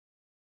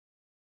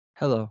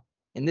Hello,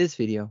 in this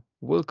video,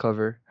 we'll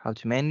cover how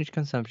to manage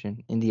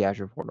consumption in the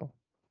Azure Portal.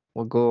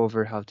 We'll go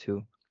over how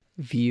to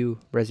view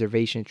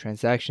reservation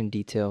transaction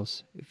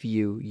details,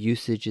 view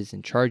usages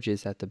and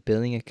charges at the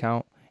billing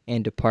account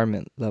and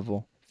department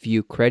level,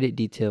 view credit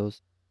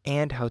details,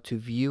 and how to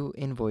view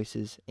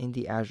invoices in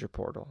the Azure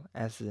Portal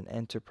as an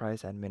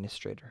enterprise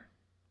administrator.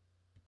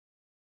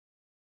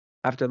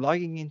 After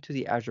logging into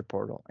the Azure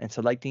Portal and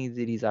selecting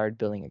the desired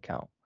billing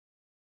account,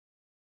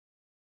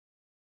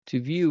 to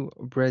view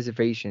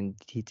reservation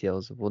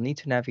details, we'll need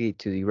to navigate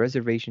to the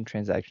Reservation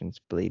Transactions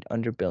blade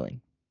under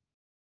Billing.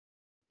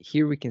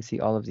 Here we can see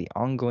all of the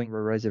ongoing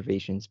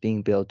reservations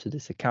being billed to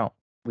this account.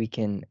 We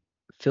can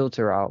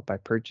filter out by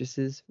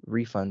purchases,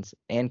 refunds,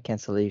 and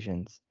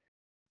cancellations,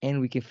 and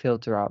we can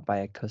filter out by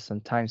a custom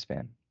time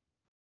span.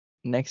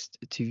 Next,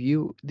 to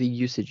view the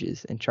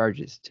usages and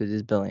charges to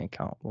this billing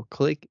account, we'll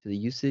click the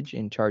Usage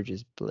and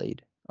Charges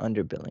blade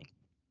under Billing.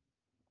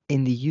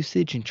 In the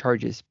Usage and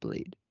Charges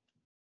blade,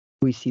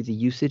 we see the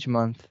usage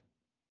month,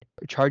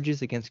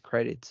 charges against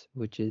credits,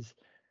 which is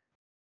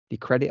the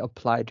credit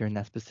applied during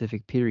that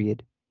specific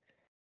period,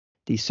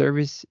 the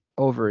service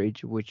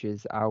overage, which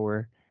is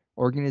our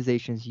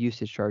organization's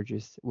usage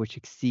charges, which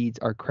exceeds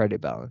our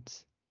credit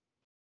balance,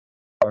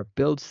 our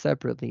billed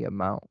separately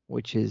amount,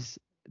 which is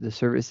the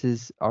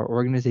services our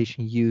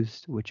organization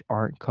used which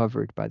aren't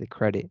covered by the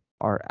credit,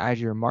 our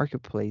Azure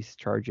Marketplace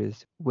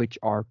charges, which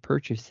are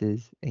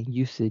purchases and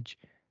usage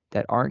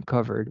that aren't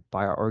covered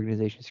by our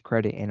organization's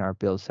credit and are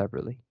billed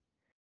separately.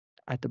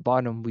 At the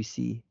bottom, we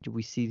see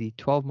the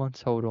 12-month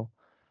total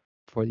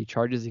for the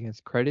charges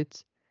against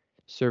credits,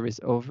 service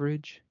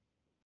overage,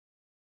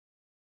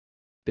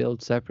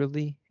 billed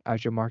separately,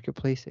 Azure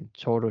Marketplace, and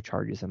total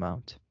charges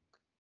amount.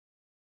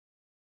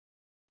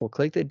 We'll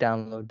click the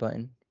download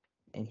button,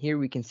 and here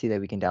we can see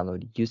that we can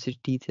download usage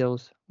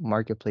details,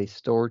 Marketplace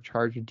store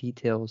charge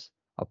details,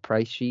 a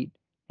price sheet,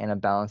 and a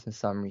balance and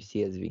summary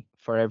CSV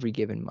for every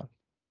given month.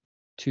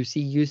 To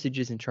see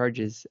usages and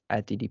charges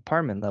at the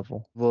department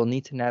level, we'll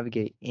need to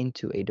navigate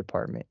into a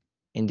department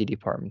in the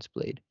Departments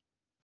blade.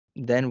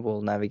 Then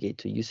we'll navigate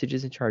to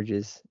usages and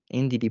charges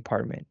in the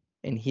department,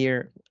 and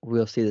here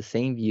we'll see the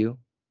same view,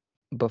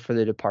 but for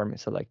the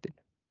department selected.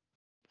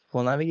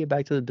 We'll navigate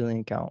back to the billing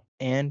account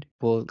and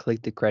we'll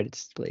click the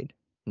credits blade.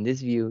 In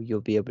this view,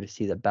 you'll be able to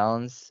see the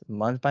balance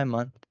month by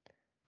month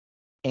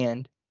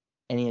and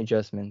any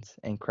adjustments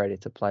and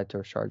credits applied to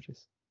our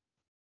charges.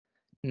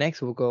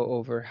 Next, we'll go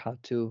over how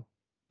to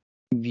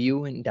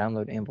view and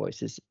download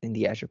invoices in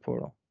the Azure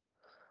Portal.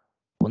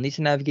 We'll need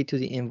to navigate to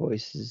the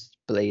Invoices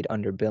blade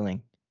under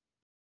Billing.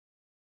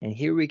 And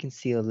here we can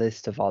see a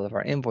list of all of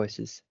our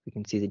invoices. We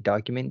can see the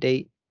document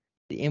date,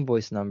 the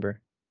invoice number,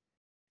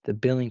 the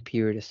billing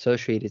period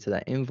associated to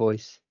that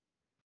invoice,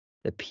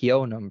 the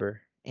PO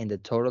number, and the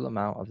total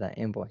amount of that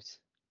invoice.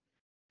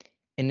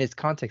 In this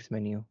context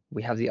menu,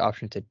 we have the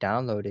option to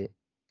download it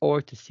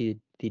or to see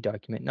the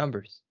document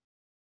numbers.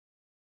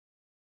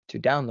 To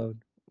download,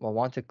 we'll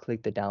want to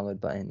click the download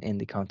button in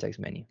the context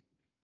menu.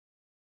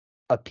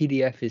 A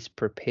PDF is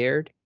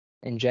prepared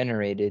and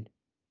generated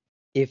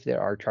if there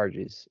are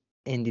charges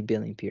in the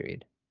billing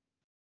period.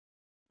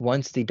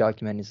 Once the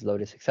document is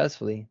loaded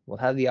successfully, we'll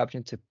have the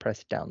option to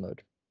press download.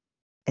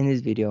 In this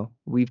video,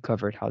 we've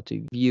covered how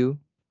to view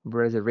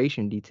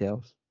reservation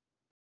details,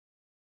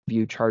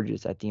 view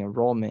charges at the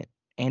enrollment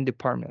and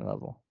department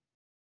level,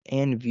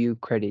 and view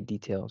credit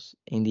details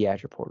in the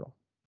Azure Portal.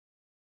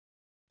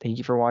 Thank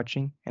you for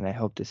watching, and I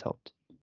hope this helped.